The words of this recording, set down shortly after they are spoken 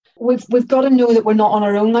we've got to know that we're not on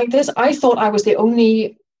our own like this. I thought I was the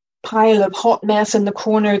only pile of hot mess in the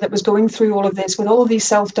corner that was going through all of this with all of these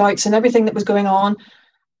self-doubts and everything that was going on.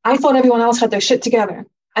 I thought everyone else had their shit together.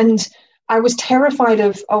 And I was terrified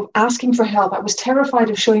of asking for help. I was terrified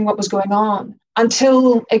of showing what was going on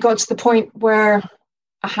until it got to the point where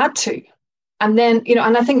I had to. And then,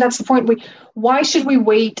 and I think that's the point. Why should we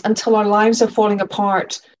wait until our lives are falling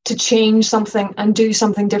apart to change something and do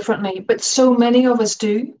something differently? But so many of us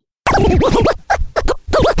do.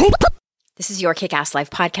 This is Your Kick-Ass Life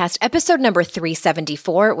podcast, episode number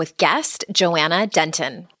 374 with guest Joanna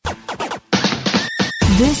Denton.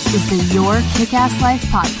 This is the Your Kick-Ass Life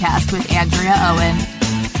podcast with Andrea Owen,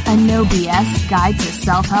 a no BS guide to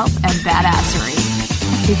self-help and badassery.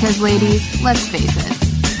 Because ladies, let's face it,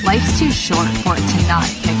 life's too short for it to not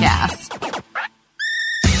kick ass.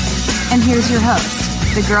 And here's your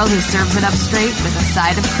host, the girl who serves it up straight with a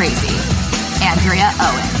side of crazy, Andrea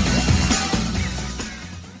Owen.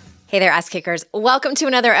 Hey there, ass kickers. Welcome to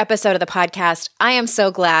another episode of the podcast. I am so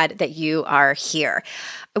glad that you are here.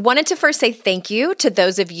 I wanted to first say thank you to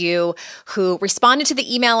those of you who responded to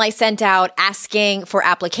the email I sent out asking for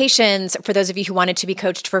applications, for those of you who wanted to be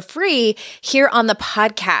coached for free here on the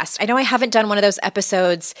podcast. I know I haven't done one of those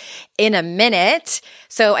episodes in a minute,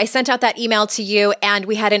 so I sent out that email to you and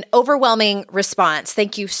we had an overwhelming response.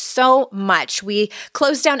 Thank you so much. We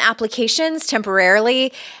closed down applications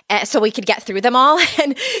temporarily so we could get through them all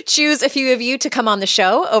and choose a few of you to come on the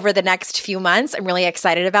show over the next few months. I'm really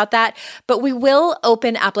excited about that, but we will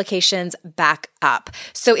open applications back up.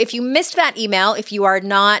 So if you missed that email, if you are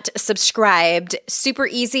not subscribed, super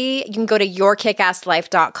easy. You can go to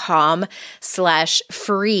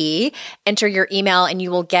yourkickasslife.com/free, enter your email, and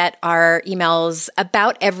you will get our emails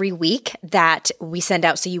about every week that we send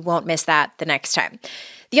out, so you won't miss that the next time.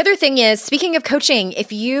 The other thing is, speaking of coaching,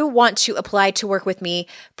 if you want to apply to work with me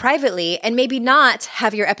privately and maybe not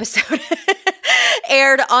have your episode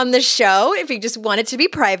aired on the show, if you just want it to be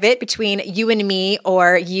private between you and me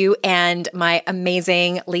or you and my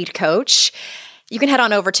amazing lead coach, you can head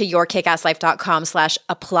on over to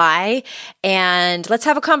yourkickasslife.com/apply and let's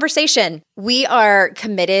have a conversation. We are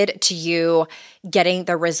committed to you getting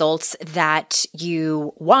the results that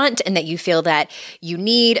you want and that you feel that you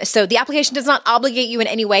need. So the application does not obligate you in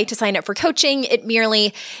any way to sign up for coaching. It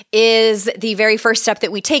merely is the very first step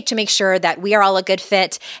that we take to make sure that we are all a good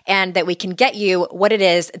fit and that we can get you what it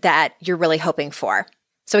is that you're really hoping for.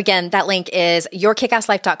 So again, that link is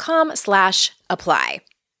yourkickasslife.com/apply.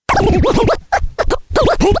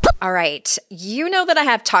 All right. You know that I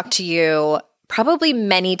have talked to you probably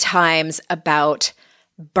many times about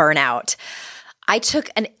burnout. I took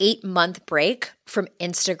an 8-month break from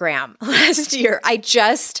Instagram last year. I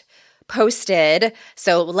just posted.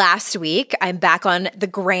 So last week, I'm back on the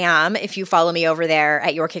gram if you follow me over there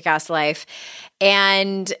at Your Kick-Ass Life.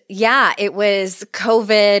 And yeah, it was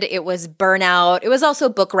COVID, it was burnout, it was also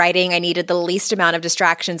book writing. I needed the least amount of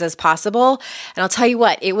distractions as possible. And I'll tell you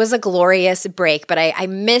what, it was a glorious break, but I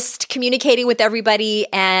missed communicating with everybody.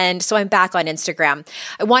 And so I'm back on Instagram.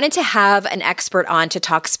 I wanted to have an expert on to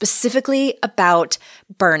talk specifically about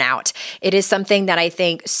burnout. It is something that I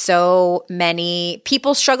think so many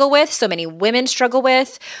people struggle with, so many women struggle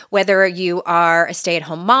with, whether you are a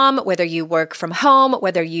stay-at-home mom, whether you work from home,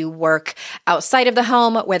 whether you work outside of the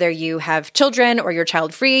home, whether you have children or you're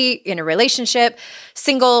child-free, in a relationship,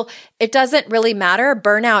 single, it doesn't really matter.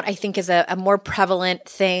 Burnout, I think, is a more prevalent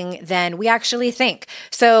thing than we actually think.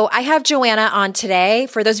 So I have Joanna on today.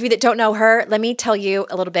 For those of you that don't know her, let me tell you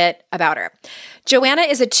a little bit about her. Joanna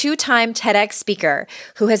is a 2-time TEDx speaker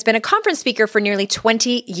who has been a conference speaker for nearly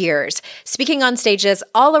 20 years, speaking on stages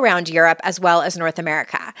all around Europe as well as North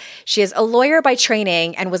America. She is a lawyer by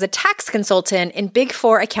training and was a tax consultant in Big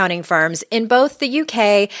Four accounting firms in both the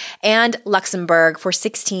UK and Luxembourg for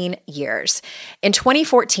 16 years. In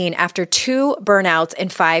 2014, after 2 burnouts in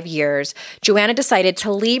 5 years, Joanna decided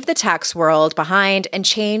to leave the tax world behind and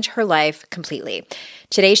change her life completely.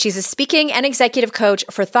 Today, she's a speaking and executive coach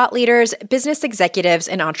for thought leaders, business executives,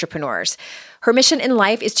 and entrepreneurs. Her mission in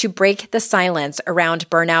life is to break the silence around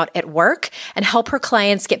burnout at work and help her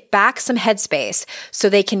clients get back some headspace so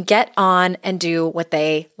they can get on and do what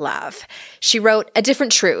they love. She wrote A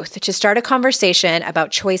Different Truth to start a conversation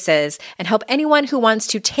about choices and help anyone who wants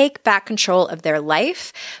to take back control of their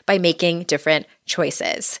life by making different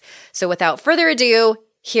choices. So without further ado,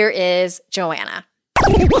 here is Joanna.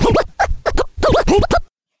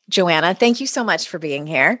 Joanna, thank you so much for being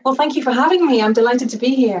here. Well, thank you for having me. I'm delighted to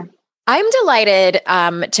be here. I'm delighted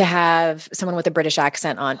to have someone with a British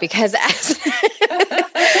accent on because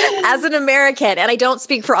as an American, and I don't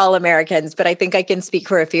speak for all Americans, but I think I can speak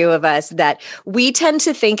for a few of us, that we tend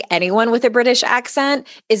to think anyone with a British accent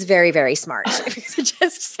is very, very smart. Because it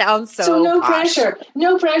just sounds so no posh.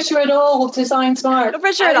 no pressure at all to sound smart. No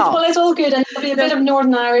pressure at all. Well, it's all good. And there'll be a bit of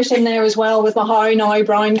Northern Irish in there as well with my how now,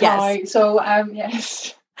 brown cow. Yes. So,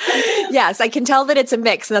 yes. Yes, I can tell that it's a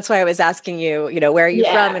mix. And that's why I was asking you, where are you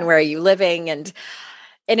from and where are you living? And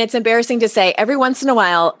it's embarrassing to say every once in a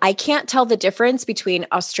while, I can't tell the difference between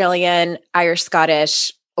Australian, Irish,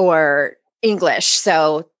 Scottish, or English.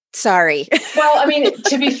 So sorry. Well, I mean,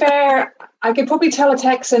 to be fair, I could probably tell a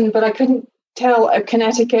Texan, but I couldn't tell a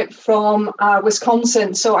Connecticut from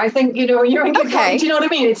Wisconsin. So I think, you're in good company. Do you know what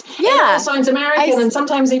I mean? It all sounds American, and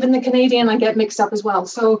sometimes even the Canadian I get mixed up as well.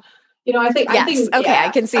 So, I think... I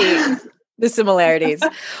can see the similarities.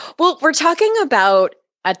 Well, we're talking about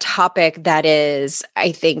a topic that is,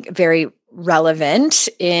 I think, very relevant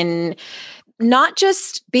in not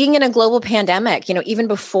just being in a global pandemic, even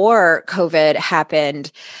before COVID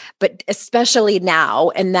happened, but especially now.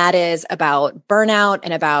 And that is about burnout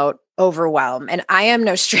and about overwhelm. And I am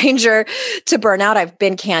no stranger to burnout. I've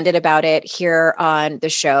been candid about it here on the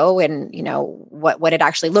show and, what it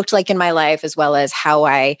actually looked like in my life, as well as how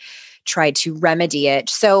I tried to remedy it.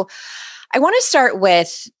 So I want to start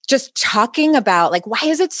with just talking about, why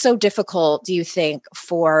is it so difficult, do you think,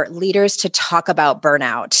 for leaders to talk about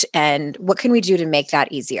burnout, and what can we do to make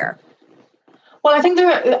that easier? Well, I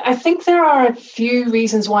think there are a few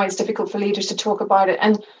reasons why it's difficult for leaders to talk about it.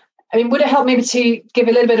 And I mean, would it help maybe to give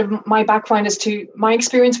a little bit of my background as to my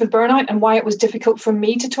experience with burnout and why it was difficult for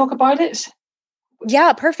me to talk about it?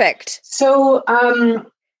 Yeah, perfect. So,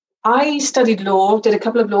 I studied law, did a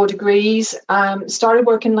couple of law degrees, started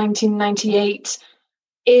work in 1998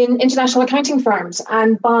 in international accounting firms.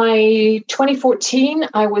 And by 2014,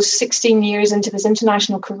 I was 16 years into this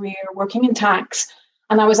international career working in tax,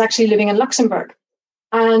 and I was actually living in Luxembourg.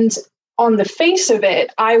 And on the face of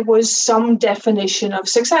it, I was some definition of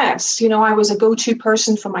success. I was a go-to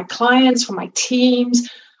person for my clients, for my teams.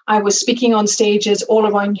 I was speaking on stages all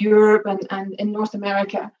around Europe and in North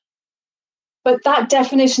America. But that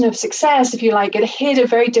definition of success, if you like, it hid a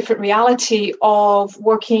very different reality of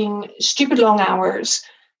working stupid long hours,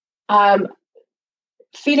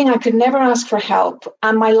 feeling I could never ask for help,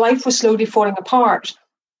 and my life was slowly falling apart.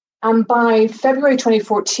 And by February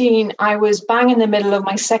 2014, I was bang in the middle of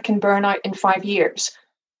my second burnout in 5 years.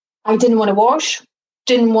 I didn't want to wash,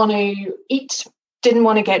 didn't want to eat, didn't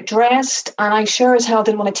want to get dressed, and I sure as hell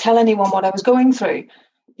didn't want to tell anyone what I was going through,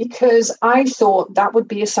 because I thought that would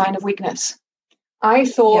be a sign of weakness. I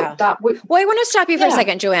thought that would... Well, I want to stop you for a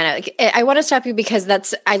second, Joanna. I want to stop you because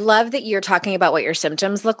I love that you're talking about what your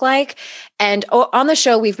symptoms look like. And on the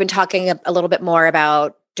show, we've been talking a little bit more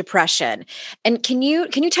about depression. And can you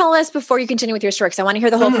tell us before you continue with your story, because I want to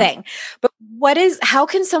hear the whole thing, but how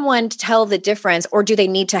can someone tell the difference, or do they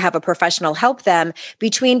need to have a professional help them,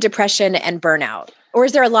 between depression and burnout? Or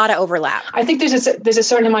is there a lot of overlap? I think there's a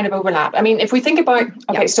certain amount of overlap. I mean, if we think about,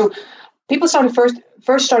 so people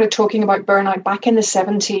first started talking about burnout back in the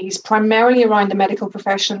 70s, primarily around the medical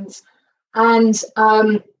professions. And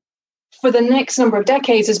for the next number of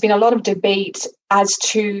decades, there's been a lot of debate as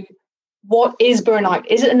to what is burnout.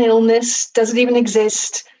 Is it an illness? Does it even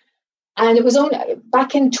exist? And it was only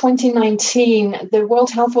back in 2019, the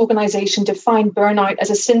World Health Organization defined burnout as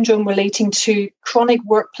a syndrome relating to chronic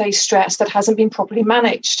workplace stress that hasn't been properly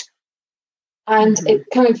managed. And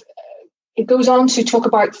it goes on to talk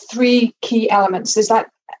about three key elements. There's that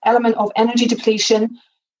element of energy depletion.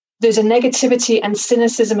 There's a negativity and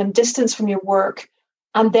cynicism and distance from your work.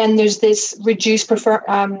 And then there's this reduced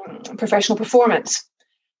professional performance.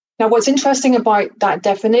 Now, what's interesting about that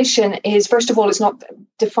definition is, first of all, it's not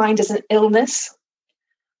defined as an illness.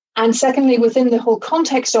 And secondly, within the whole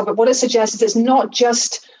context of it, what it suggests is it's not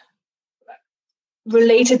just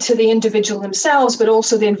related to the individual themselves, but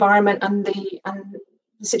also the environment and the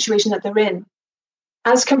situation that they're in.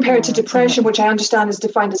 As compared to depression, which I understand is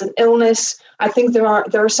defined as an illness, I think there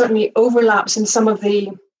are certainly overlaps in some of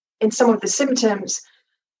the symptoms.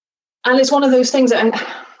 And it's one of those things that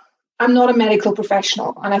I'm not a medical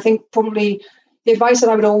professional. And I think probably the advice that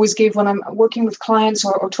I would always give when I'm working with clients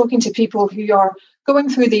or talking to people who are going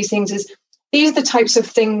through these things is, these are the types of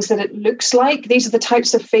things that it looks like. These are the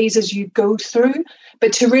types of phases you go through.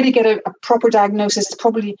 But to really get a proper diagnosis, it's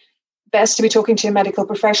probably best to be talking to a medical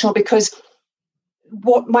professional, because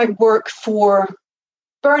what might work for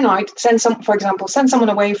burnout, send someone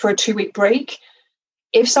away for a 2-week break.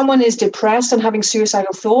 If someone is depressed and having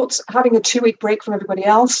suicidal thoughts, having a 2-week break from everybody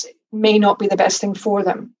else may not be the best thing for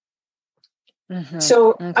them. Mm-hmm.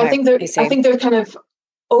 So Okay. I think they're kind of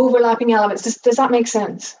overlapping elements. Does that make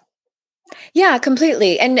sense? Yeah,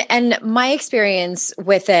 completely. And my experience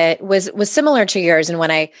with it was similar to yours. And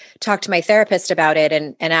when I talked to my therapist about it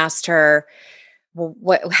and asked her,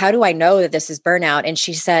 well, how do I know that this is burnout? And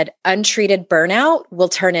she said, untreated burnout will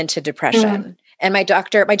turn into depression. And my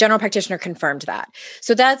general practitioner confirmed that.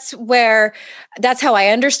 So that's how I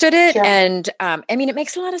understood it. Sure. And I mean, it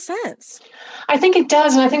makes a lot of sense. I think it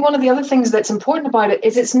does. And I think one of the other things that's important about it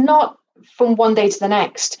is it's not from one day to the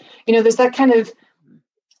next. There's that kind of,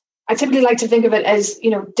 I typically like to think of it as,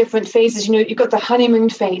 different phases. You've got the honeymoon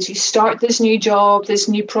phase. You start this new job, this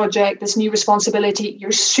new project, this new responsibility.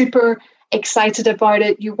 You're super excited about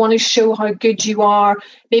it. You want to show how good you are.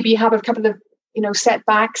 Maybe you have a couple of,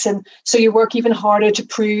 setbacks. And so you work even harder to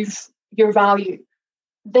prove your value.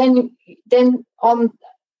 Then on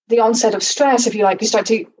the onset of stress, if you like, you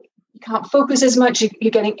can't focus as much.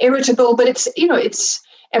 You're getting irritable, but it's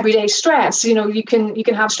everyday stress. You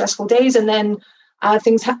can have stressful days and then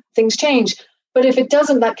things change. But if it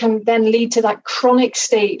doesn't, that can then lead to that chronic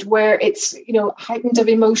state where it's, heightened of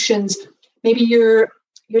emotions. Maybe you're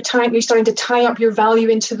starting to tie up your value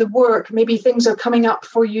into the work. Maybe things are coming up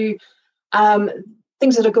for you,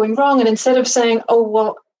 things that are going wrong. And instead of saying, oh,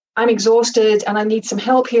 well, I'm exhausted and I need some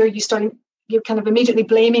help here, you're kind of immediately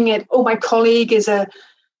blaming it. Oh, my colleague is an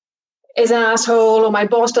asshole, or my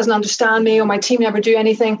boss doesn't understand me, or my team never do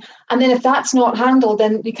anything. And then if that's not handled,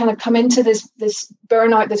 then you kind of come into this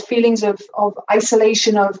burnout, this feelings of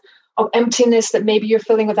isolation, of emptiness that maybe you're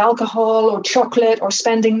filling with alcohol or chocolate or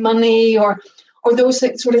spending money or those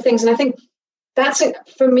sort of things. And I think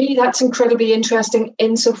for me, that's incredibly interesting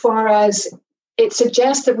insofar as it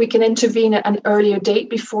suggests that we can intervene at an earlier date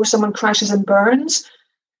before someone crashes and burns.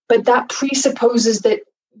 But that presupposes that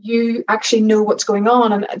you actually know what's going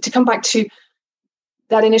on. And to come back to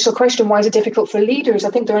that initial question, why is it difficult for leaders? I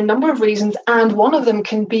think there are a number of reasons. And one of them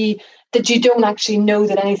can be that you don't actually know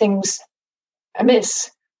that anything's amiss.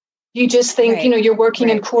 You just think, you're working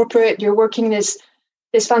in corporate, you're working this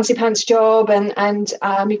fancy pants job and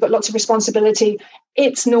you've got lots of responsibility.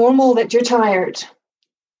 It's normal that you're tired.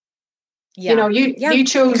 Yeah. You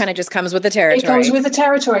chose. It kind of just comes with the territory. It comes with the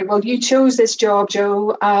territory. Well, you chose this job,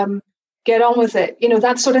 Joe. Get on with it.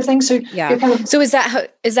 That sort of thing. So yeah. So is that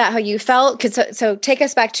how you felt? So take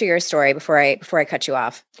us back to your story before I cut you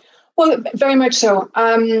off. Well, very much so.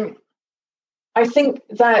 I think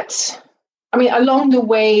that, along the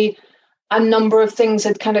way, a number of things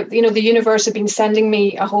had kind of, the universe had been sending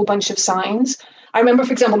me a whole bunch of signs. I remember,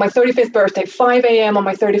 for example, my 35th birthday, 5 a.m. on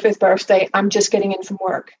my 35th birthday, I'm just getting in from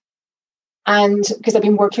work. And because I've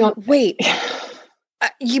been working on... Wait,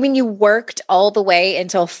 you mean you worked all the way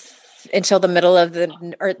until the middle of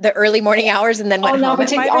the early morning hours and then went home at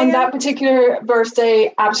 5 a.m.? On that particular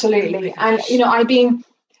birthday, absolutely. And,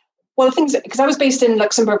 the things, because I was based in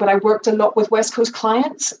Luxembourg, but I worked a lot with West Coast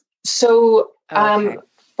clients. So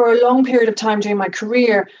for a long period of time during my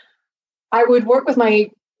career, I would work with my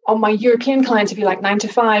European clients, if you like, 9 to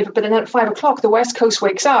 5, but then at 5 o'clock, the West Coast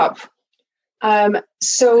wakes up.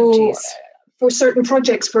 For certain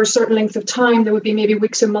projects, for a certain length of time, there would be maybe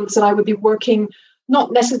weeks or months that I would be working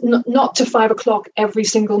not to 5 o'clock every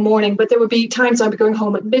single morning, but there would be times I'd be going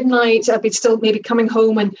home at midnight. I'd be still maybe coming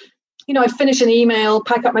home and, I'd finish an email,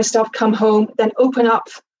 pack up my stuff, come home, then open up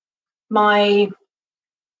my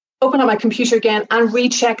computer again and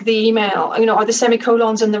recheck the email. Are the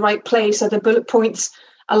semicolons in the right place? Are the bullet points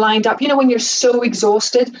aligned up? When you're so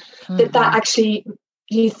exhausted that actually,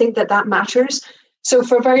 you think that matters. So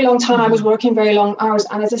for a very long time, I was working very long hours.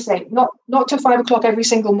 And as I say, not to 5 o'clock every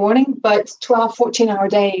single morning, but 12, 14-hour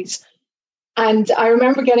days. And I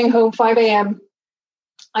remember getting home 5 a.m.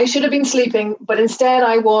 I should have been sleeping, but instead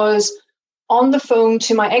I was on the phone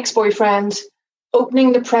to my ex-boyfriend,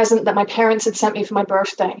 opening the present that my parents had sent me for my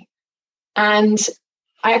birthday. And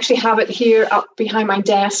I actually have it here up behind my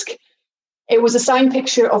desk. It was a signed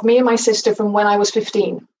picture of me and my sister from when I was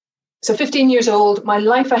 15. So 15 years old, my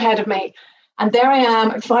life ahead of me. And there I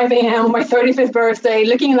am at 5 a.m. on my 35th birthday,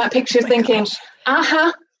 looking at that picture, thinking,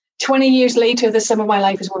 20 years later, the sum of my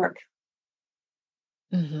life is work.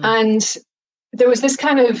 Mm-hmm. And there was this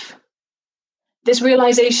kind of, this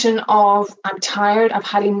realization of, I'm tired, I've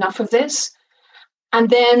had enough of this. And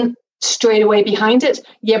then straight away behind it,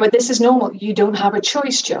 but this is normal. You don't have a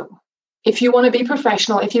choice, Joe. If you want to be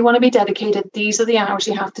professional, if you want to be dedicated, these are the hours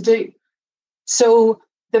you have to do. So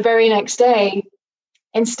the very next day,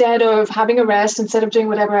 instead of having a rest, instead of doing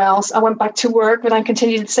whatever else, I went back to work, but I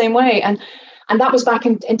continued the same way. And that was back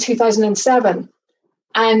in 2007.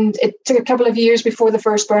 And it took a couple of years before the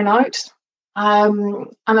first burnout. And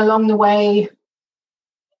along the way,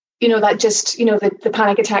 that just, the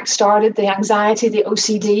panic attack started, the anxiety, the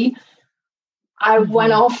OCD. I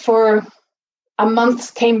went off for a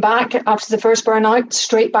month, came back after the first burnout,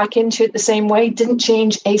 straight back into it the same way, didn't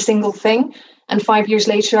change a single thing. And 5 years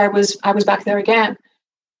later, I was back there again.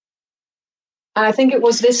 And I think it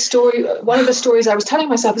was this story, one of the stories I was telling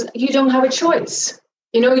myself is, you don't have a choice.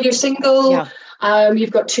 You're single,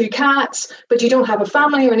 you've got 2 cats, but you don't have a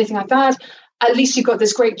family or anything like that. At least you've got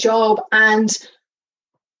this great job. And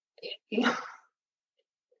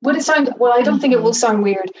would it sound, well, I don't think it will sound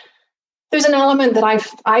weird. There's an element that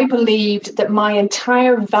I believed that my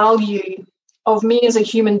entire value of me as a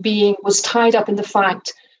human being was tied up in the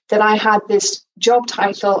fact that I had this job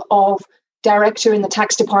title of director in the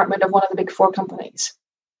tax department of one of the big 4 companies.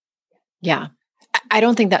 Yeah. I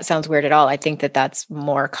don't think that sounds weird at all. I think that that's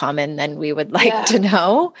more common than we would like to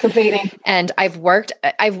know. Completely. And I've worked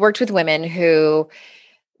with women who,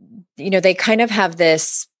 they kind of have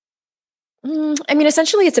this,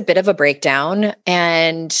 essentially it's a bit of a breakdown,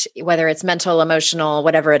 and whether it's mental, emotional,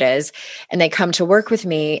 whatever it is, and they come to work with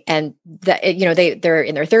me, and they're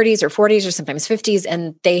in their 30s or 40s or sometimes 50s,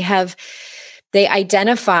 and they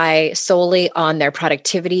identify solely on their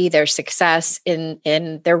productivity, their success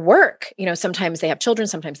in their work. Sometimes they have children,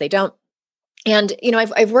 sometimes they don't. And,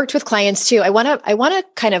 I've worked with clients too. I want to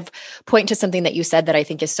kind of point to something that you said that I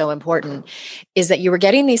think is so important, is that you were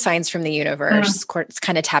getting these signs from the universe, it's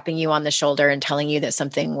kind of tapping you on the shoulder and telling you that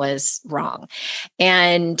something was wrong,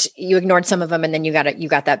 and you ignored some of them. And then you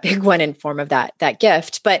got that big one in form of that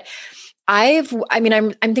gift. But I'm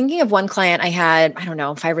thinking of one client I had,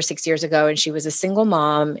 5 or 6 years ago, and she was a single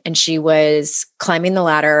mom, and she was climbing the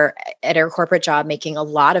ladder at her corporate job, making a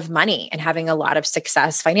lot of money and having a lot of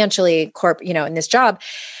success financially, in this job.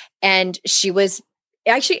 And she was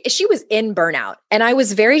in burnout. And I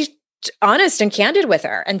was very honest and candid with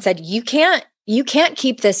her and said, you can't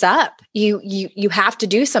keep this up. You have to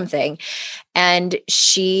do something. And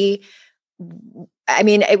it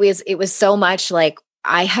was so much like,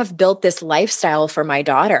 I have built this lifestyle for my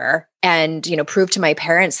daughter, and, prove to my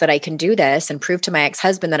parents that I can do this, and prove to my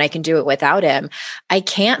ex-husband that I can do it without him. I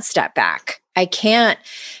can't step back. I can't,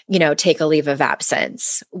 take a leave of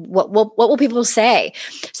absence. What will people say?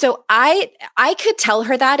 So I could tell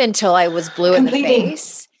her that until I was blue in the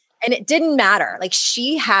face. And it didn't matter. Like,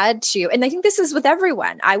 she had to, and I think this is with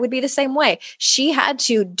everyone. I would be the same way. She had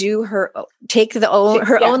to take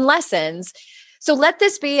her own lessons. So let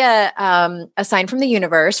this be a sign from the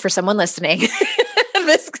universe for someone listening.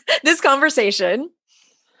 this conversation.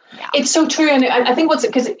 Yeah. It's so true, and I think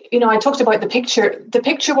because I talked about the picture. The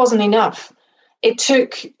picture wasn't enough. It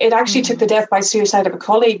actually took the death by suicide of a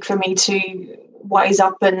colleague for me to wise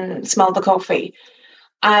up and smell the coffee.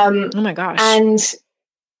 Oh my gosh! And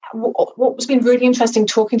what's been really interesting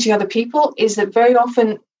talking to other people is that very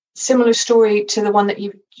often, similar story to the one that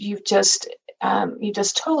you've just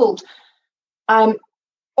told.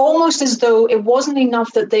 Almost as though it wasn't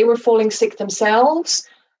enough that they were falling sick themselves,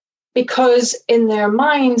 because in their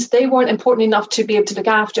minds, they weren't important enough to be able to look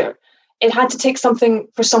after. It had to take something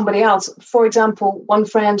for somebody else. For example, one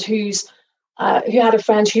friend who had a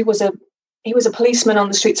friend who was a policeman on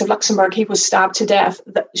the streets of Luxembourg. He was stabbed to death.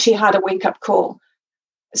 She had a wake-up call.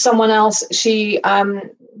 Someone else, she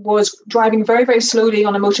was driving very, very slowly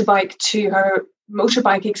on a motorbike to her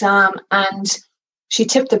motorbike exam, and she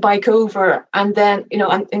tipped the bike over, and then,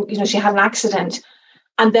 she had an accident,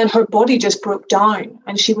 and then her body just broke down,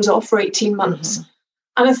 and she was off for 18 months. Mm-hmm.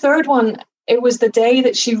 And a third one, it was the day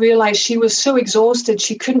that she realized she was so exhausted,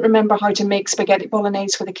 she couldn't remember how to make spaghetti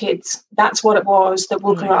bolognese for the kids. That's what it was that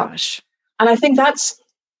woke her up. And I think that's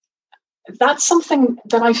something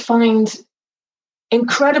that I find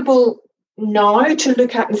incredible now to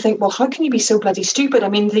look at and think, well, how can you be so bloody stupid? I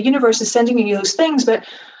mean, the universe is sending you those things, but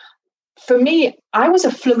for me, I was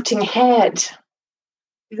a floating head.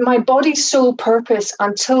 My body's sole purpose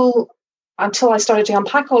until I started to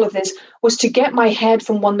unpack all of this was to get my head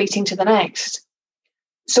from one meeting to the next.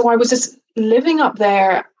 So I was just living up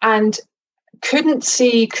there and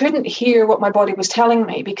couldn't hear what my body was telling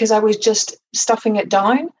me, because I was just stuffing it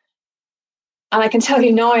down. And I can tell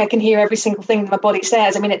you now, I can hear every single thing that my body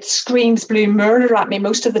says. I mean, it screams blue murder at me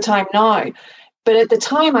most of the time now. But at the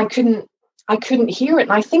time, I couldn't hear it.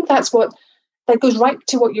 And I think that goes right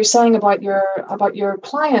to what you're saying about your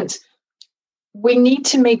client. We need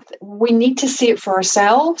to see it for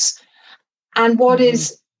ourselves. And what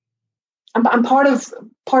is, and part of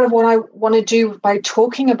what I want to do by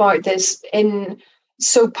talking about this in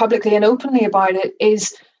so publicly and openly about it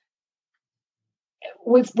is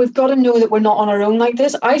we've got to know that we're not on our own like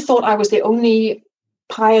this. I thought I was the only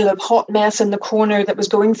pile of hot mess in the corner that was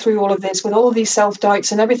going through all of this with all of these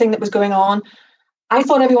self-doubts and everything that was going on. I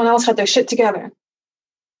thought everyone else had their shit together.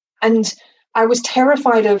 And I was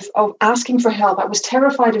terrified of asking for help. I was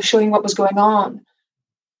terrified of showing what was going on.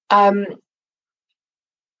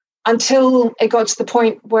 Until it got to the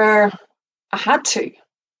point where I had to.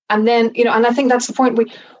 And then, and I think that's the point.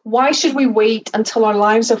 Why should we wait until our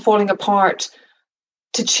lives are falling apart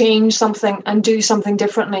to change something and do something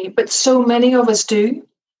differently? But so many of us do.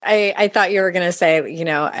 I thought you were going to say,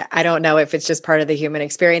 I don't know if it's just part of the human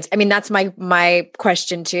experience. I mean, that's my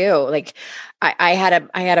question too. Like I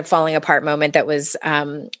had a falling apart moment that was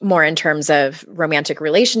more in terms of romantic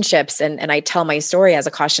relationships. And I tell my story as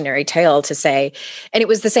a cautionary tale to say, and it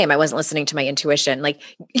was the same. I wasn't listening to my intuition. Like,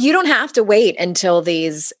 you don't have to wait until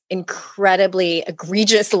these incredibly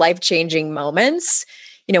egregious, life-changing moments,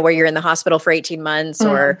 where you're in the hospital for 18 months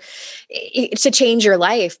or to change your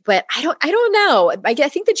life. But I don't know. I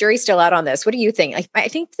think the jury's still out on this. What do you think? I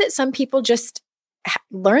think that some people just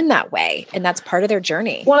learn that way, and that's part of their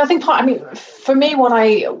journey. Well, I think for me, what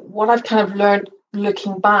I've kind of learned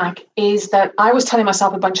looking back is that I was telling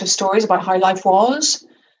myself a bunch of stories about how life was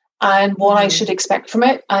and what I should expect from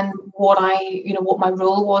it and what my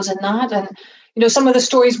role was in that. And, some of the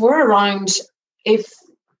stories were around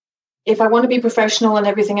if I want to be professional and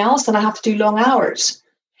everything else, then I have to do long hours.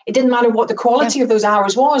 It didn't matter what the quality of those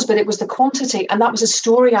hours was, but it was the quantity. And that was a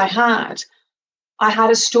story I had. I had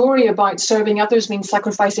a story about serving others means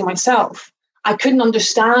sacrificing myself. I couldn't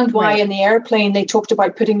understand why in the airplane they talked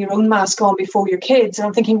about putting your own mask on before your kids. And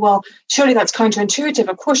I'm thinking, well, surely that's counterintuitive.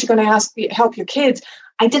 Of course, you're going to help your kids.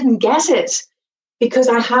 I didn't get it because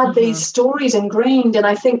I had these stories ingrained. And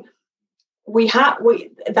I think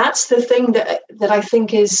that's the thing that I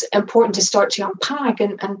think is important to start to unpack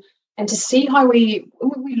and to see how we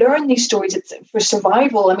learn these stories. It's for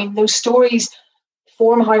survival. I mean, those stories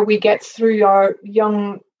form how we get through our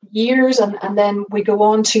young years and then we go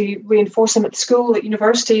on to reinforce them at school, at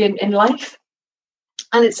university, and in life.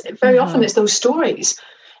 And it's very often it's those stories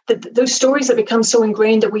that become so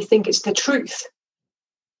ingrained that we think it's the truth,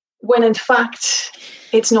 when in fact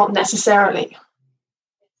it's not necessarily.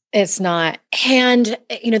 It's not. And,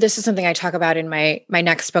 this is something I talk about in my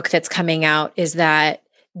next book that's coming out, is that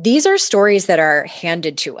these are stories that are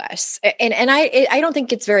handed to us. And I don't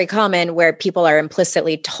think it's very common where people are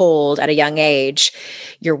implicitly told at a young age,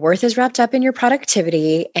 your worth is wrapped up in your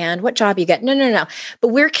productivity and what job you get. No. But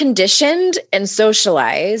we're conditioned and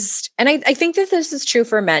socialized. And I think that this is true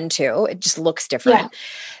for men too. It just looks different.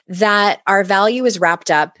 That our value is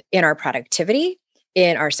wrapped up in our productivity,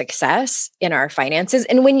 in our success, in our finances.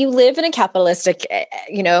 And when you live in a capitalistic,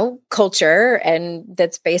 culture and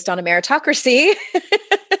that's based on a meritocracy,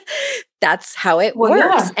 that's how it works.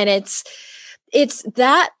 Yeah. And it's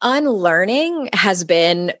that unlearning has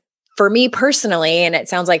been, for me personally, and it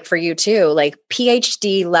sounds like for you too, like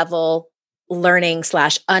PhD level learning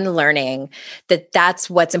 / unlearning, that's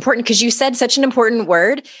what's important. Because you said such an important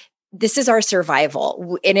word. This is our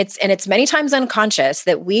survival. And it's many times unconscious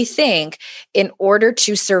that we think in order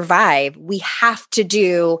to survive, we have to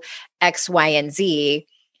do X, Y, and Z.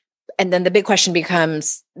 And then the big question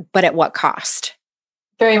becomes, but at what cost?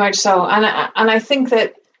 Very much so. And I think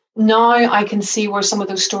that now I can see where some of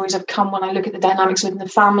those stories have come when I look at the dynamics within the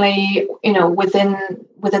family, within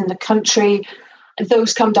the country.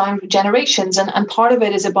 Those come down generations. And part of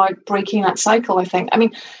it is about breaking that cycle, I think. I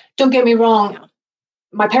mean, don't get me wrong.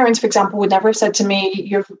 My parents, for example, would never have said to me,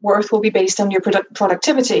 your worth will be based on your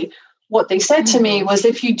productivity. What they said to me was,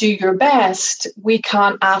 if you do your best, we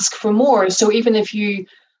can't ask for more. So even if you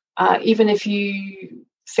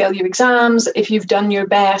fail your exams, if you've done your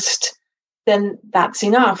best, then that's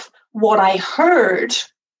enough. What I heard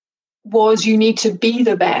was you need to be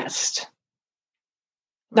the best.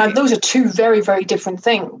 Now, those are two very, very different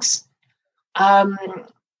things. But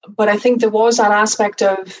I think there was that aspect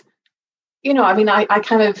of,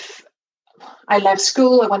 I left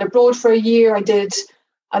school, I went abroad for a year, I did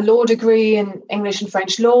a law degree in English and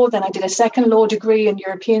French law, then I did a second law degree in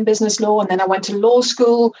European business law, and then I went to law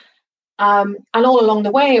school. And all along the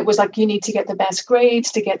way, it was like, you need to get the best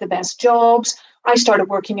grades to get the best jobs. I started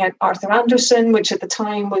working at Arthur Andersen, which at the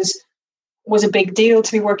time was a big deal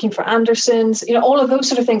to be working for Andersens, all of those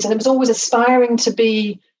sort of things. And it was always aspiring to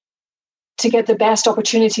get the best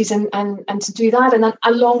opportunities and to do that. And then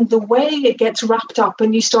along the way, it gets wrapped up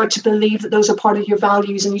and you start to believe that those are part of your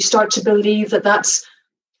values and you start to believe that that's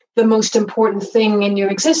the most important thing in your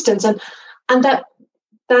existence. And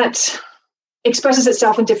that expresses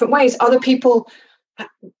itself in different ways. Other people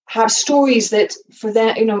have stories that for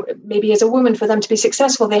them, maybe as a woman, for them to be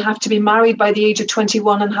successful, they have to be married by the age of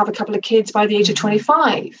 21 and have a couple of kids by the age of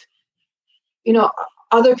 25.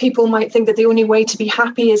 Other people might think that the only way to be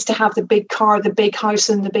happy is to have the big car, the big house,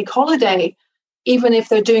 and the big holiday, even if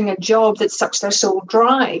they're doing a job that sucks their soul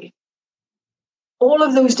dry. All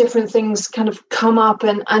of those different things kind of come up,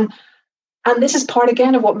 and this is part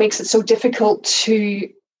again of what makes it so difficult to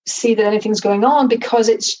see that anything's going on, because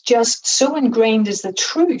it's just so ingrained as the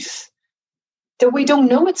truth that we don't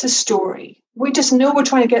know it's a story. We just know we're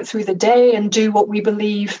trying to get through the day and do what we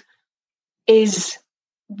believe is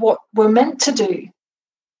what we're meant to do.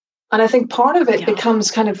 And I think part of it becomes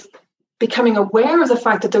kind of becoming aware of the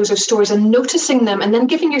fact that those are stories and noticing them, and then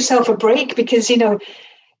giving yourself a break, because, I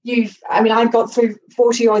got through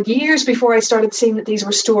 40 odd years before I started seeing that these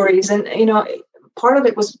were stories. And, part of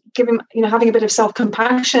it was having a bit of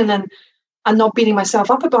self-compassion and not beating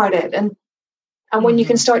myself up about it. And when you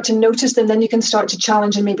can start to notice them, then you can start to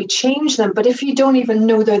challenge and maybe change them. But if you don't even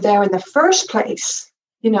know they're there in the first place,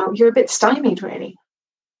 you're a bit stymied, really.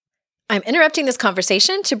 I'm interrupting this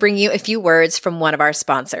conversation to bring you a few words from one of our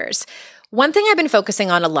sponsors. One thing I've been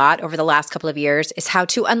focusing on a lot over the last couple of years is how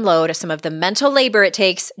to unload some of the mental labor it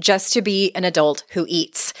takes just to be an adult who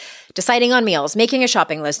eats. Deciding on meals, making a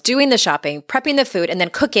shopping list, doing the shopping, prepping the food, and then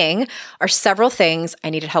cooking are several things I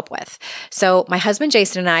needed help with. So my husband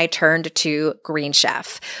Jason and I turned to Green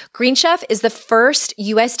Chef. Green Chef is the first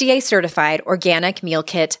USDA certified organic meal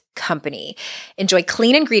kit company. Enjoy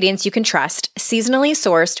clean ingredients you can trust, seasonally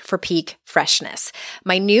sourced for peak freshness.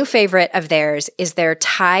 My new favorite of theirs is their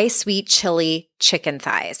Thai sweet chili chicken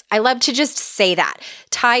thighs. I love to just say that.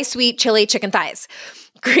 Thai sweet chili chicken thighs.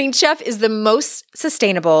 Green Chef is the most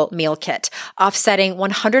sustainable meal kit, offsetting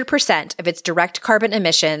 100% of its direct carbon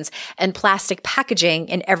emissions and plastic packaging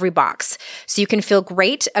in every box, so you can feel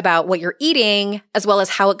great about what you're eating as well as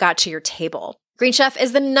how it got to your table. Green Chef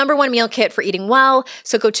is the #1 meal kit for eating well,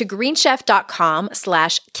 so go to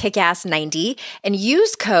greenchef.com/kickass90 and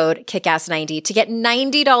use code kickass90 to get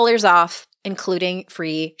 $90 off, including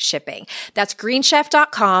free shipping. That's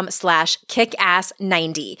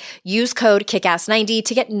greenchef.com/kickass90. Use code kickass90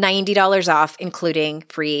 to get $90 off, including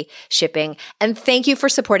free shipping. And thank you for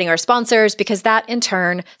supporting our sponsors, because that in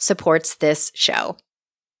turn supports this show.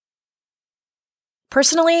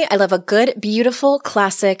 Personally, I love a good, beautiful,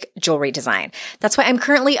 classic jewelry design. That's why I'm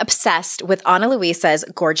currently obsessed with Ana Luisa's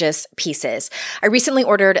gorgeous pieces. I recently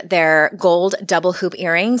ordered their gold double hoop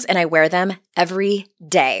earrings, and I wear them every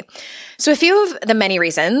day. So a few of the many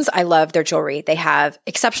reasons I love their jewelry: they have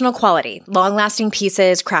exceptional quality, long-lasting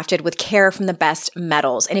pieces crafted with care from the best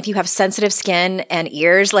metals. And if you have sensitive skin and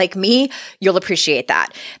ears like me, you'll appreciate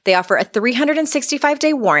that. They offer a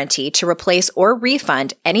 365-day warranty to replace or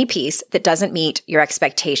refund any piece that doesn't meet your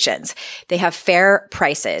expectations. They have fair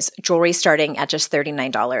prices, jewelry starting at just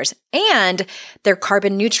 $39, and they're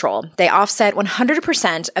carbon neutral. They offset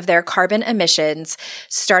 100% of their carbon emissions,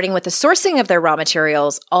 starting with the sourcing of their raw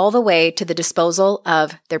materials all the way to the disposal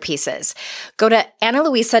of their pieces. Go to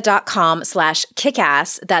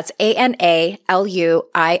analuisa.com/kickass. That's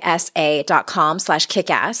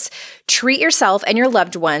ANALUISA.com/kickass. Treat yourself and your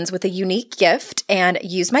loved ones with a unique gift and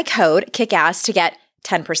use my code KICKASS to get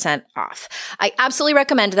 10% off. I absolutely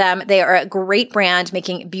recommend them. They are a great brand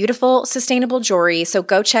making beautiful, sustainable jewelry. So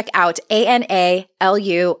go check out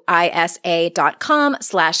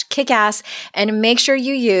analuisa.com/kickass and make sure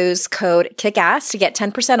you use code KICKASS to get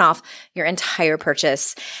 10% off your entire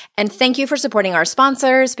purchase. And thank you for supporting our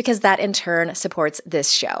sponsors, because that in turn supports this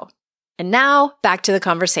show. And now back to the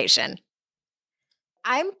conversation.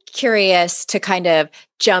 I'm curious to kind of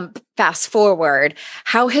jump fast forward.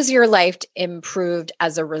 How has your life improved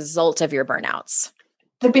as a result of your burnouts?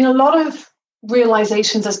 There've been a lot of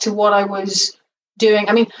realizations as to what I was doing.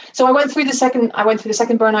 So I went through the second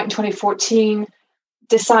burnout in 2014,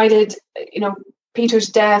 decided, Peter's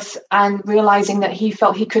death, and realizing that he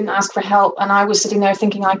felt he couldn't ask for help. And I was sitting there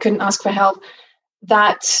thinking I couldn't ask for help.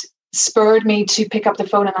 That spurred me to pick up the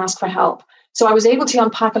phone and ask for help. So I was able to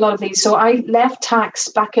unpack a lot of these. So I left tax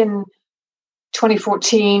back in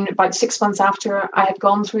 2014, about 6 months after I had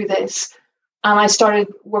gone through this. And I started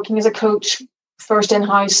working as a coach, first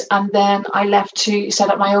in-house, and then I left to set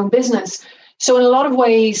up my own business. So in a lot of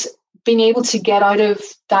ways, being able to get out of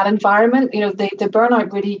that environment, the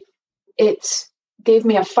burnout really, it gave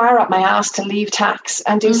me a fire up my ass to leave tax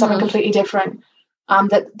and do something completely different.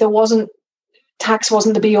 Tax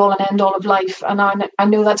wasn't the be-all and end-all of life. And I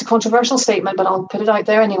know that's a controversial statement, but I'll put it out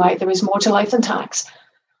there anyway. There is more to life than tax.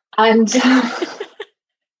 And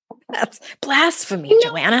that's blasphemy,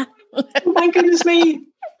 Joanna. My goodness me.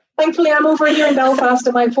 Thankfully, I'm over here in Belfast,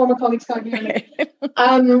 and my former colleagues can't hear me.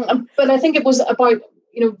 But I think it was about,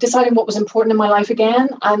 deciding what was important in my life again,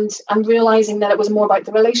 and realizing that it was more about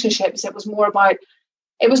the relationships. It was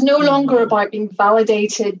no longer about being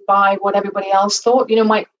validated by what everybody else thought.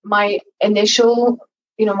 My initial,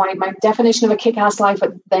 my definition of a kick-ass life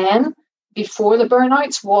then, before the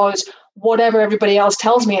burnouts, was whatever everybody else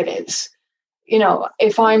tells me it is.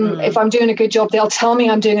 If I'm doing a good job, they'll tell me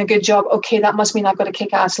I'm doing a good job. Okay, that must mean I've got a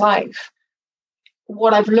kick-ass life.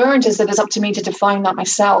 What I've learned is that it's up to me to define that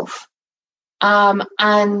myself.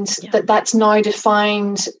 That's now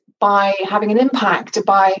defined by having an impact,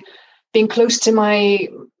 by being close to my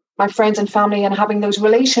friends and family and having those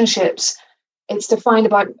relationships. It's defined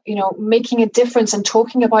about, making a difference and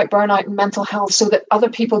talking about burnout and mental health so that other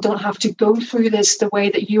people don't have to go through this the way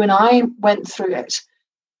that you and I went through it.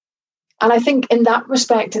 And I think in that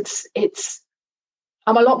respect,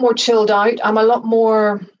 I'm a lot more chilled out.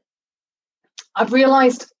 I've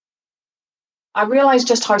realized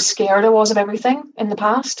just how scared I was of everything in the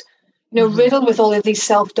past, riddled with all of these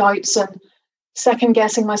self-doubts and second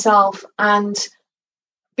guessing myself. And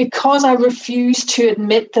because I refused to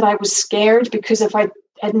admit that I was scared, because if I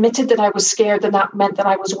admitted that I was scared, then that meant that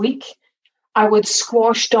I was weak, I would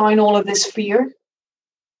squash down all of this fear.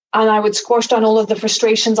 And I would squash down all of the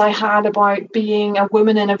frustrations I had about being a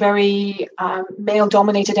woman in a very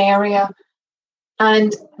male-dominated area,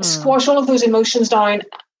 and squash all of those emotions down,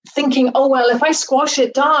 thinking, oh, well, if I squash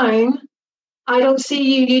it down, I don't see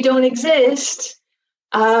you, you don't exist.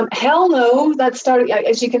 Hell no. That started,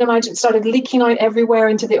 as you can imagine, started leaking out everywhere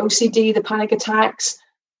into the OCD, the panic attacks.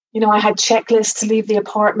 I had checklists to leave the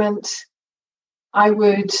apartment. I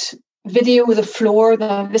would video the floor.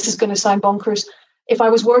 This is going to sound bonkers. If I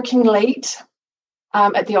was working late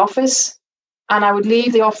at the office and I would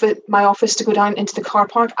leave my office to go down into the car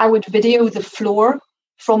park, I would video the floor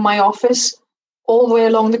from my office all the way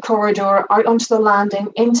along the corridor, out onto the landing,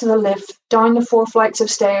 into the lift, down the 4 flights of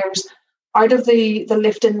stairs, out of the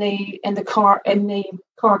lift in the car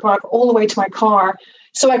park, all the way to my car,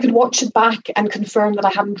 so I could watch it back and confirm that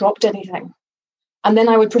I hadn't dropped anything. And then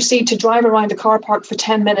I would proceed to drive around the car park for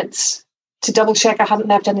 10 minutes to double check I hadn't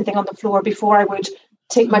left anything on the floor before I would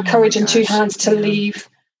take my courage in 2 hands to leave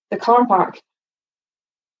the car park.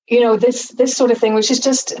 This sort of thing, which is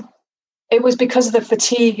just, it was because of the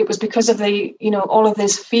fatigue. It was because of the, all of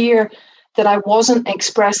this fear that I wasn't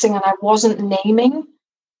expressing and I wasn't naming,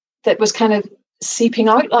 that was kind of seeping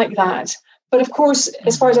out like that. But of course,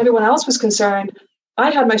 as far as everyone else was concerned, I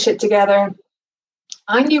had my shit together.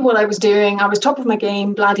 I knew what I was doing. I was top of my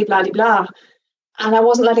game, blah, blah, blah, blah. And I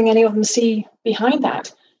wasn't letting any of them see behind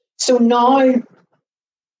that. So now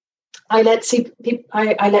I let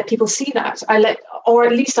people see that. Or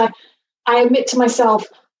at least I admit to myself,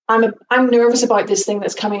 I'm nervous about this thing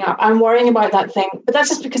that's coming up. I'm worrying about that thing, but that's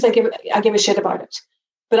just because I give a shit about it.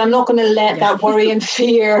 But I'm not going to let that worry and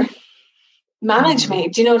fear manage me.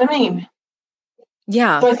 Do you know what I mean?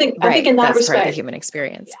 Yeah. So I think in that respect, part of the human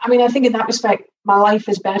experience. I think in that respect, my life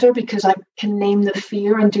is better because I can name the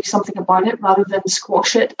fear and do something about it rather than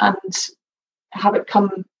squash it and have it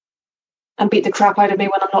come and beat the crap out of me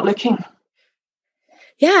when I'm not looking.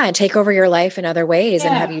 Yeah, and take over your life in other ways,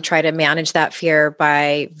 and have you try to manage that fear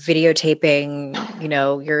by videotaping,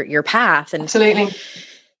 your path. And absolutely,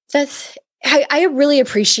 I really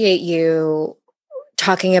appreciate you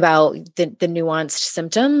talking about the nuanced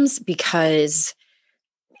symptoms, because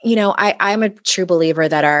I'm a true believer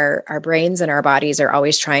that our brains and our bodies are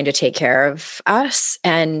always trying to take care of us.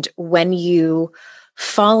 And when you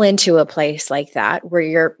fall into a place like that, where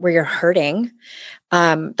you're hurting,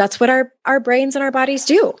 that's what our brains and our bodies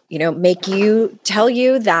do, tell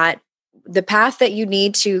you that the path that you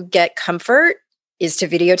need to get comfort is to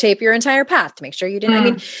videotape your entire path to make sure you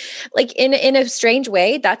didn't, like in a strange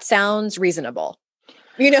way, that sounds reasonable.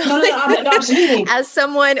 No, absolutely. As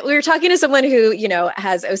someone, we were talking to someone who,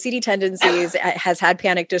 has OCD tendencies, has had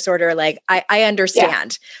panic disorder. Like I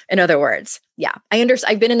understand, in other words. Yeah. I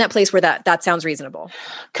understand. I've been in that place where that sounds reasonable.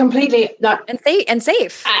 Completely. And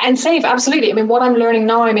safe. And safe. Absolutely. what I'm learning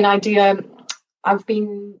now, I've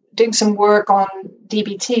been doing some work on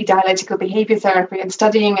DBT, dialectical behavior therapy, and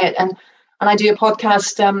studying it. And I do a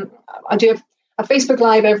podcast. I do a Facebook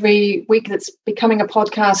Live every week that's becoming a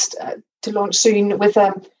podcast to launch soon with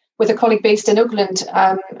a colleague based in Oakland,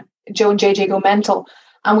 Joe and JJ Go Mental.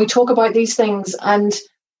 And we talk about these things. And,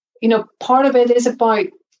 part of it is about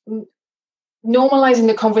normalizing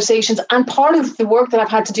the conversations. And part of the work that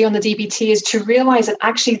I've had to do on the DBT is to realize that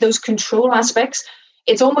actually those control aspects,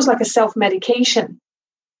 it's almost like a self-medication.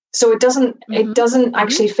 So it doesn't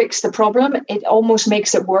actually fix the problem. It almost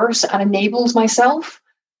makes it worse and enables myself.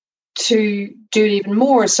 to do it even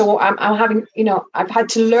more. So I'm having, I've had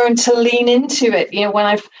to learn to lean into it,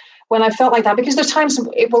 when I felt like that, because there's times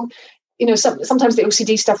it will, sometimes the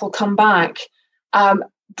OCD stuff will come back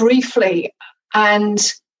briefly. And,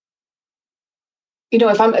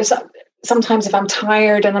 sometimes if I'm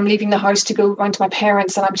tired and I'm leaving the house to go round to my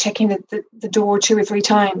parents and I'm checking the door 2 or 3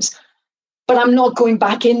 times, but I'm not going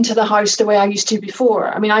back into the house the way I used to before.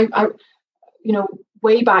 I mean, I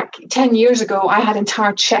way back 10 years ago, I had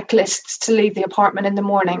entire checklists to leave the apartment in the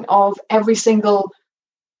morning of every single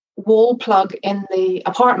wall plug in the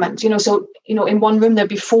apartment, so, in one room there'd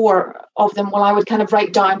be 4 of them. Well, I would kind of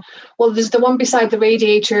write down, well, there's the one beside the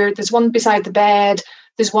radiator, there's one beside the bed,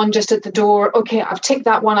 there's one just at the door. Okay, I've ticked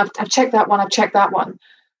that one, I've checked that one, I've checked that one.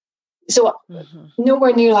 So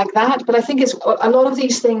nowhere near like that. But I think it's a lot of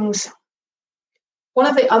these things. One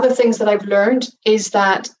of the other things that I've learned is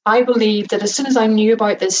that I believe that as soon as I knew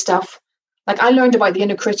about this stuff, like I learned about the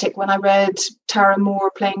inner critic when I read Tara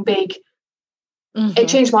Moore, Playing Big. It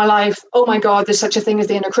changed my life. Oh my God, there's such a thing as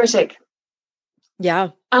the inner critic. Yeah.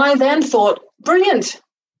 And I then thought, brilliant.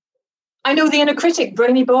 I know the inner critic,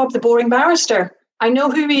 Brainy Bob, the boring barrister. I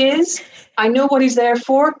know who he is. I know what he's there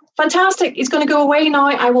for. Fantastic. He's going to go away now.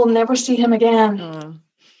 I will never see him again.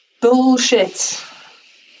 Bullshit.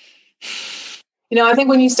 I think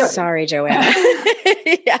when you start... Sorry, Joanne.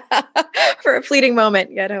 Yeah. For a fleeting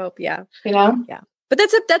moment. You gotta hope. Yeah. Yeah. But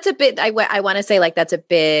that's a bit, I want to say like, that's a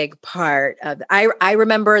big part of, I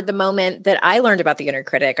remember the moment that I learned about the inner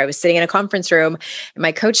critic. I was sitting in a conference room in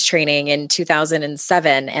my coach training in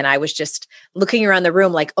 2007. And I was just looking around the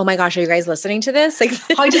room like, oh my gosh, are you guys listening to this? Like,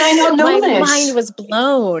 how did I not know this? My mind was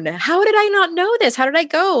blown. How did I not know this? How did I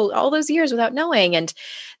go all those years without knowing? And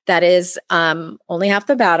that is only half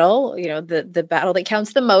the battle. The battle that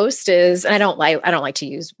counts the most is, and I don't like to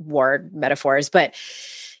use war metaphors, but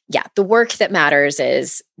yeah, the work that matters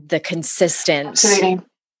is the consistent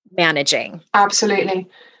managing. Absolutely.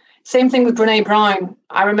 Same thing with Brené Brown.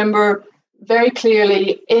 I remember very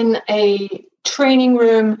clearly in a training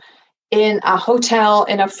room, in a hotel,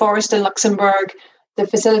 in a forest in Luxembourg, the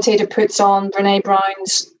facilitator puts on Brené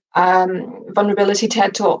Brown's vulnerability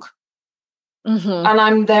TED Talk. And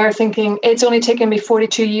I'm there thinking, it's only taken me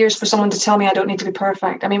 42 years for someone to tell me I don't need to be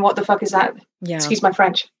perfect. I mean, what the fuck is that? Yeah. Excuse my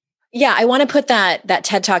French. Yeah, I want to put that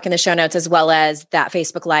TED Talk in the show notes, as well as that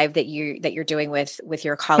Facebook Live that you're doing with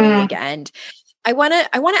your colleague. And I want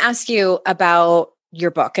to ask you about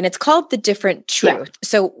your book, and it's called The Different Truth. Yeah.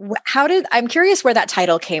 So I'm curious where that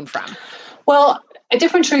title came from. Well, A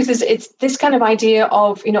Different Truth it's this kind of idea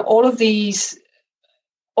of, all of these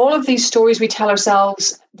stories we tell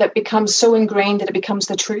ourselves that become so ingrained that it becomes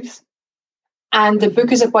the truth. And the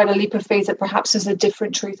book is about a leap of faith that perhaps is a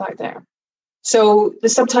different truth out there. So the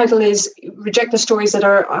subtitle is Reject the Stories That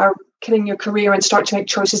Are Killing Your Career and Start to Make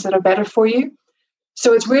Choices That Are Better for You.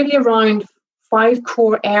 So it's really around 5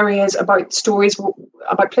 core areas about stories,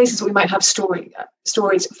 about places that we might have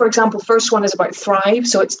stories. For example, first one is about thrive.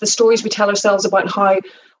 So it's the stories we tell ourselves about how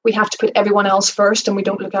we have to put everyone else first and we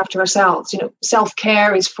don't look after ourselves.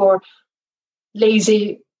 Self-care is for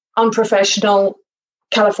lazy, unprofessional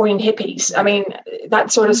Californian hippies. I mean,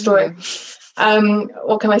 that sort of story.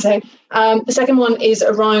 What can I say? The second one is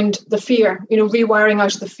around the fear, rewiring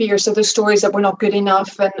out of the fear. So the stories that we're not good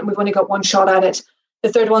enough and we've only got one shot at it.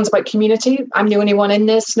 The third one's about community. I'm the only one in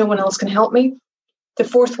this. No one else can help me. The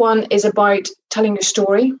fourth one is about telling your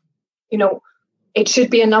story. It should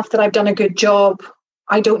be enough that I've done a good job.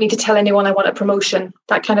 I don't need to tell anyone I want a promotion,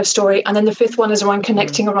 that kind of story. And then the fifth one is around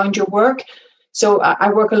connecting around your work. So I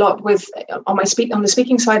work a lot on the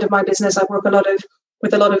speaking side of my business. I work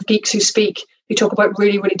with a lot of geeks who talk about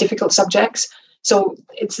really, really difficult subjects. So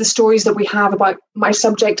it's the stories that we have about my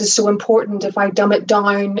subject is so important. If I dumb it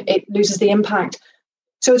down, it loses the impact.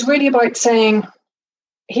 So it's really about saying,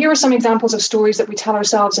 here are some examples of stories that we tell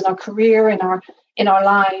ourselves in our career, in our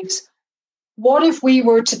lives. What if we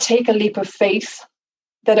were to take a leap of faith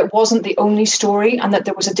that it wasn't the only story and that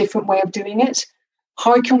there was a different way of doing it?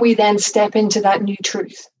 How can we then step into that new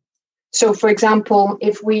truth? So, for example,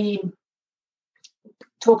 if we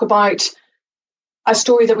talk about a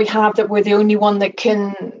story that we have that we're the only one that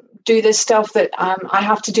can do this stuff, that I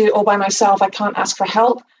have to do it all by myself, I can't ask for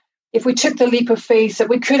help. If we took the leap of faith that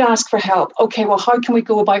we could ask for help, okay, well, how can we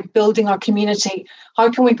go about building our community? How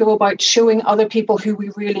can we go about showing other people who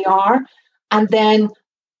we really are and then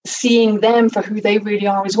seeing them for who they really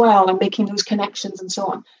are as well and making those connections and so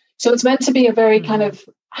on? So it's meant to be a very kind of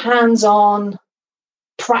hands-on,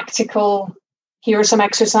 practical, here are some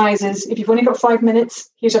exercises. If you've only got 5 minutes,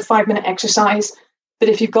 here's a 5-minute exercise. But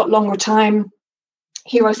if you've got longer time,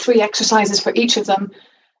 here are 3 exercises for each of them.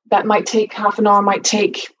 that might take half an hour, might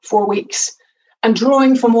take 4 weeks. And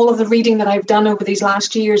drawing from all of the reading that I've done over these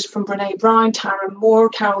last years from Brene Brown, Tara Moore,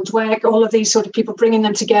 Carol Dweck, all of these sort of people, bringing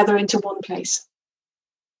them together into one place.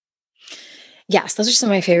 Yes, those are some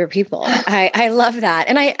of my favorite people. I love that.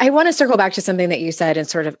 And I want to circle back to something that you said and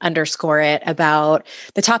sort of underscore it about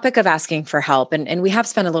the topic of asking for help. And we have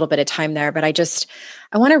spent a little bit of time there, but I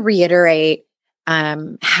want to reiterate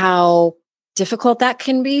how difficult that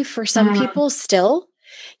can be for some people still.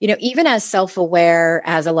 Even as self-aware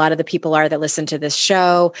as a lot of the people are that listen to this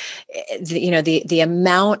show, the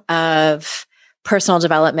amount of personal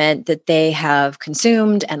development that they have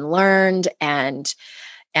consumed and learned and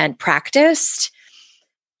practiced,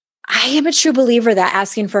 I am a true believer that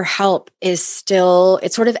asking for help is still,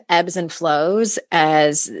 it sort of ebbs and flows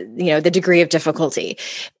as, the degree of difficulty.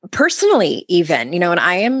 Personally, even, and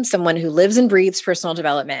I am someone who lives and breathes personal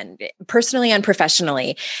development, personally and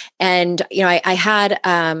professionally. And, I had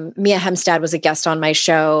Mia Hemstad was a guest on my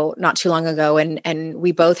show not too long ago, and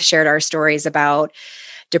we both shared our stories about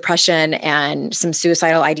depression and some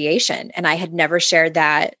suicidal ideation. And I had never shared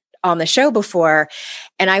that on the show before.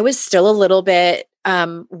 And I was still a little bit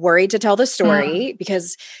worried to tell the story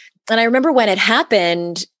and I remember when it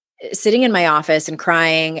happened, sitting in my office and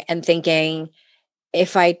crying and thinking,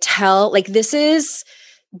 if I tell, like, this is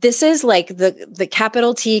like the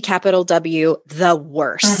capital T, capital W, the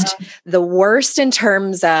worst, the worst in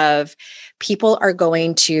terms of people are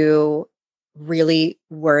going to really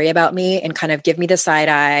worry about me and kind of give me the side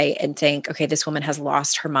eye and think, okay, this woman has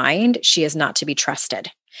lost her mind. She is not to be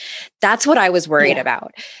trusted. That's what I was worried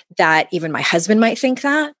about, that even my husband might think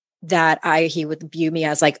that he would view me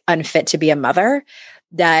as like unfit to be a mother.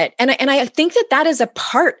 And I think that is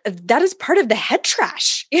part of the head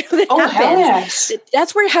trash, that happens. Yes.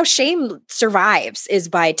 That's where how shame survives, is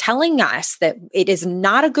by telling us that it is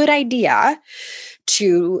not a good idea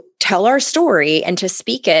to tell our story and to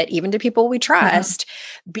speak it even to people we trust,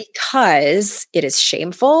 because it is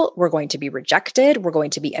shameful. We're going to be rejected. We're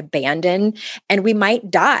going to be abandoned, and we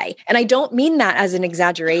might die. And I don't mean that as an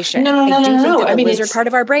exaggeration. No. The lizard part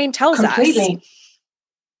of our brain tells completely. us.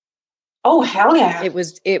 Oh, hell yeah. It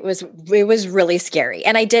was really scary.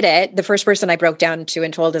 And I did it. The first person I broke down to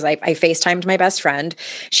and told is I FaceTimed my best friend.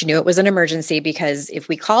 She knew it was an emergency, because if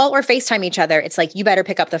we call or FaceTime each other, it's like, you better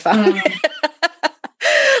pick up the phone.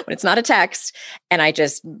 When it's not a text. And I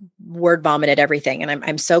just word vomited everything. And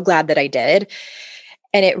I'm so glad that I did.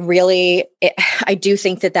 And I do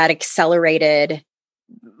think that accelerated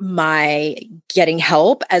my getting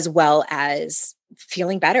help, as well as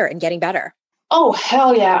feeling better and getting better. Oh,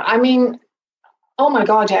 hell yeah. I mean, oh my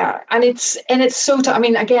God, yeah. And it's so,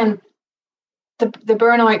 again, the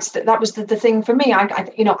burnouts, that was the thing for me.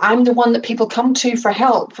 I'm the one that people come to for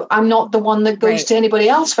help. I'm not the one that goes to anybody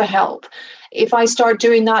else for help. If I start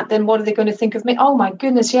doing that, then what are they going to think of me? Oh my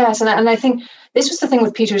goodness, yes. And I think this was the thing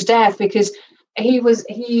with Peter's death, because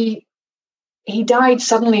he died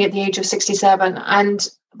suddenly at the age of 67. And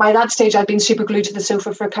by that stage, I'd been super glued to the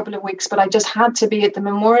sofa for a couple of weeks, but I just had to be at the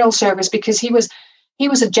memorial service, because he was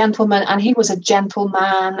a gentleman and he was a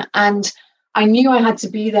gentleman. And I knew I had to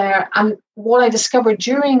be there. And what I discovered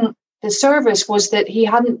during the service was that he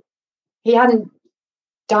hadn't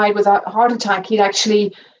died without a heart attack.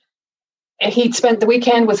 He'd spent the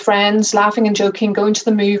weekend with friends, laughing and joking, going to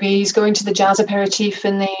the movies, going to the jazz aperitif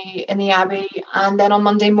in the Abbey. And then on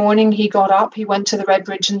Monday morning, he got up, he went to the Red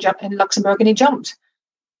Bridge in Luxembourg, and he jumped.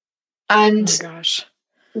 And oh my gosh.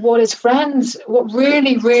 What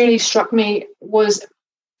really, really struck me was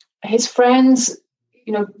his friends,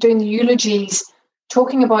 doing the eulogies,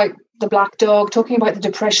 talking about the black dog, talking about the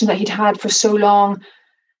depression that he'd had for so long,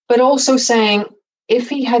 but also saying, if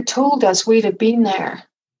he had told us, we'd have been there.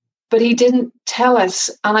 But he didn't tell us.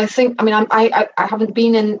 And I think, I haven't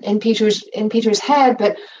been in Peter's head,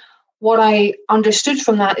 but what I understood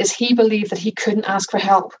from that is he believed that he couldn't ask for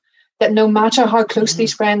help, that no matter how close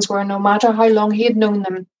these friends were, no matter how long he had known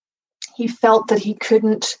them, he felt that he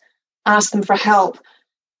couldn't ask them for help.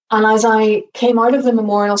 And as I came out of the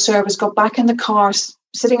memorial service, got back in the car,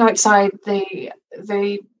 sitting outside the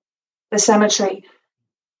cemetery,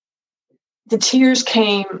 the tears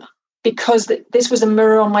came, because this was a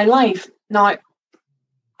mirror on my life. Now,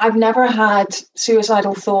 I've never had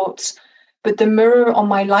suicidal thoughts, but the mirror on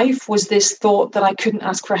my life was this thought that I couldn't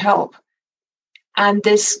ask for help, and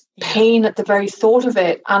this pain at the very thought of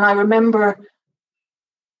it. And I remember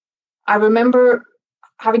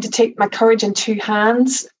having to take my courage in two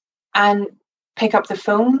hands and pick up the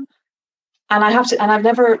phone. And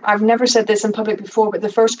I've never said this in public before, but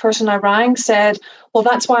the first person I rang said, well,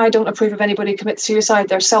 that's why I don't approve of anybody who commits suicide.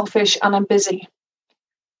 They're selfish and I'm busy.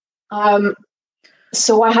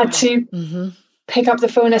 So I had to pick up the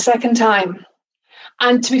phone a second time.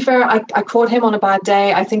 And to be fair, I caught him on a bad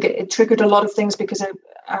day. I think it triggered a lot of things because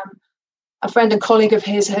a friend and colleague of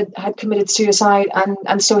his had committed suicide,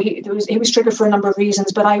 and so he was triggered for a number of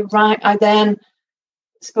reasons. But I then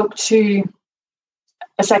spoke to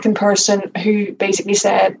a second person who basically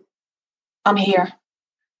said, "I'm here,"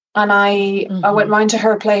 and I went round to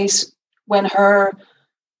her place when her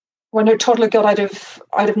toddler got out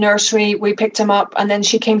of nursery. We picked him up, and then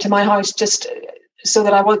she came to my house just so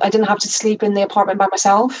that I didn't have to sleep in the apartment by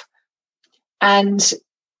myself. And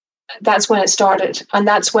that's when it started. And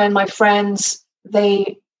that's when my friends,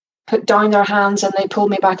 they put down their hands and they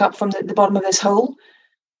pulled me back up from the bottom of this hole.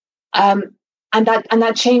 And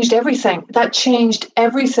that changed everything. That changed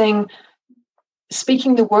everything.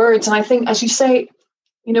 Speaking the words. And I think, as you say,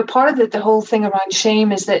 part of the whole thing around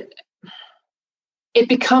shame is that it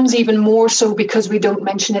becomes even more so because we don't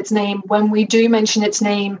mention its name. When we do mention its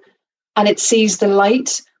name and it sees the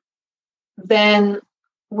light, then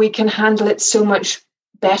we can handle it so much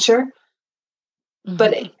better.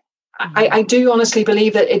 But I do honestly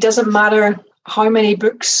believe that it doesn't matter how many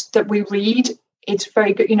books that we read. It's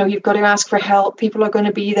very good. You've got to ask for help. People are going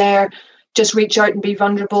to be there. Just reach out and be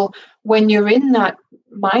vulnerable. When you're in that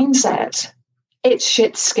mindset, it's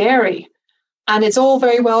shit scary. And it's all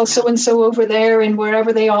very well so-and-so over there in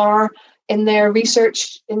wherever they are in their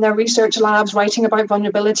research labs writing about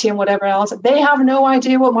vulnerability and whatever else. They have no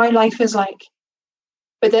idea what my life is like.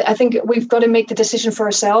 But I think we've got to make the decision for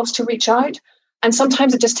ourselves to reach out. And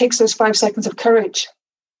sometimes it just takes those 5 seconds of courage.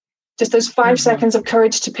 Just those 5 seconds of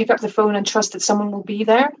courage to pick up the phone and trust that someone will be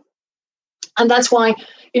there. And that's why,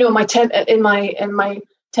 in my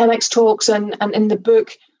TEDx talks and in the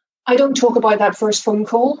book, I don't talk about that first phone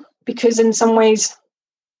call, because in some ways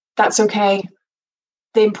that's okay.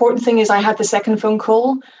 The important thing is I had the second phone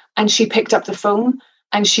call and she picked up the phone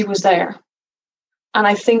and she was there. And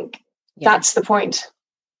I think that's the point.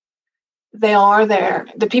 They are there.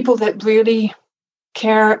 The people that really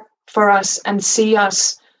care for us and see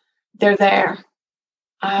us, they're there.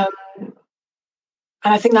 And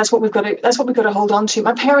I think that's what we've got to hold on to.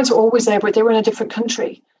 My parents were always there, but they were in a different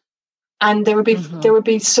country. And there would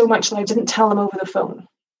be so much that I didn't tell them over the phone,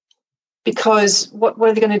 because what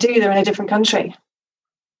are they going to do? They're in a different country.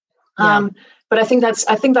 But I think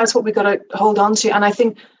that's what we've got to hold on to. And I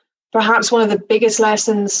think perhaps one of the biggest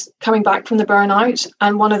lessons coming back from the burnout,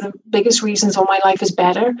 and one of the biggest reasons why my life is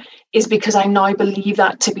better, is because I now believe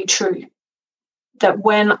that to be true. That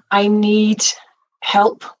when I need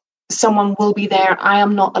help, someone will be there. I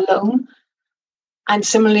am not alone. And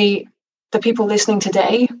similarly, the people listening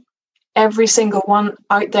today, every single one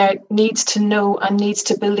out there needs to know and needs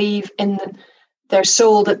to believe in their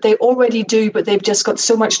soul that they already do, but they've just got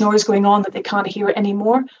so much noise going on that they can't hear it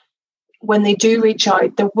anymore. When they do reach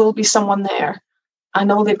out, there will be someone there,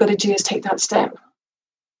 and all they've got to do is take that step.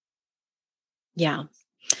 Yeah.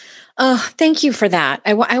 Oh, thank you for that.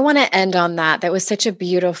 I want to end on that. That was such a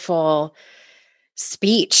beautiful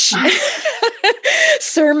speech.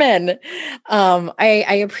 Sermon.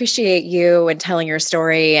 I appreciate you and telling your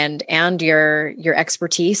story and your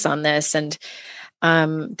expertise on this. And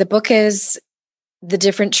the book is The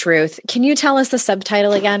Different Truth. Can you tell us the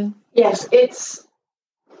subtitle again? Yes,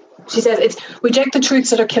 she says it's reject the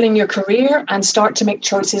truths that are killing your career and start to make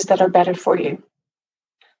choices that are better for you.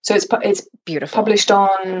 So it's beautiful. Published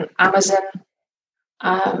on Amazon.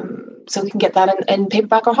 So we can get that in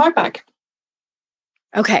paperback or hardback.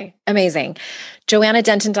 Okay, amazing.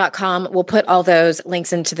 JoannaDenton.com. We'll put all those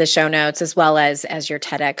links into the show notes, as well as your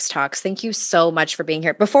TEDx talks. Thank you so much for being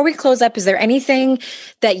here. Before we close up, is there anything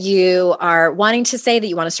that you are wanting to say that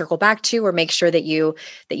you want to circle back to, or make sure that you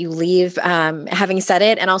leave having said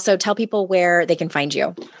it, and also tell people where they can find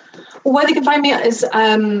you? Where they can find me is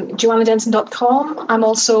JoannaDenton.com. I'm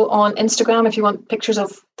also on Instagram if you want pictures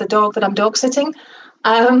of the dog that I'm dog sitting.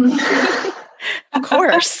 Of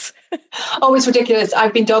course. Oh, it's ridiculous.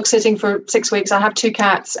 I've been dog sitting for 6 weeks. I have 2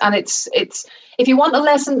 cats, and it's if you want a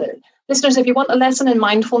lesson, listeners, if you want a lesson in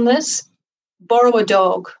mindfulness, borrow a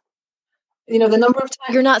dog. The number of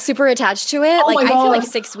times you're not super attached to it. Oh like, my I God. feel like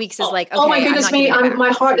 6 weeks is like, okay, oh my goodness me,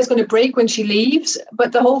 my heart is going to break when she leaves.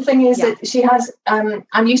 But the whole thing is that she has,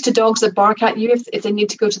 I'm used to dogs that bark at you if they need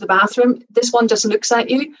to go to the bathroom. This one just looks at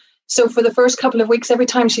you. So for the first couple of weeks, every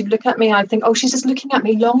time she'd look at me, I'd think, oh, she's just looking at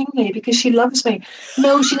me longingly because she loves me.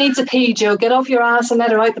 No, she needs a pee, Joe. Get off your ass and let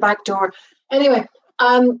her out the back door. Anyway,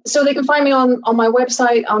 so they can find me on my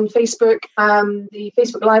website, on Facebook. The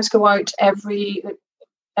Facebook Lives go out every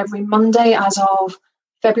Monday as of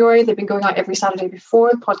February. They've been going out every Saturday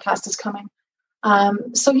before. The podcast is coming.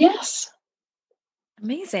 So yes.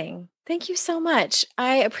 Amazing. Thank you so much.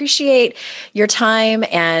 I appreciate your time,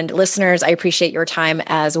 and listeners, I appreciate your time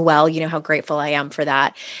as well. You know how grateful I am for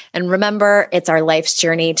that. And remember, it's our life's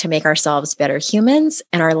journey to make ourselves better humans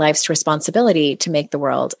and our life's responsibility to make the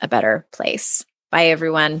world a better place. Bye,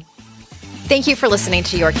 everyone. Thank you for listening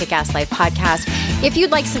to Your Kick-Ass Life podcast. If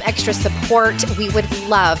you'd like some extra support, we would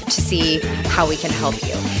love to see how we can help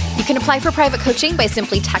you. You can apply for private coaching by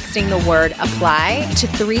simply texting the word apply to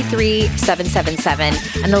 33777,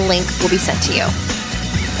 and the link will be sent to you.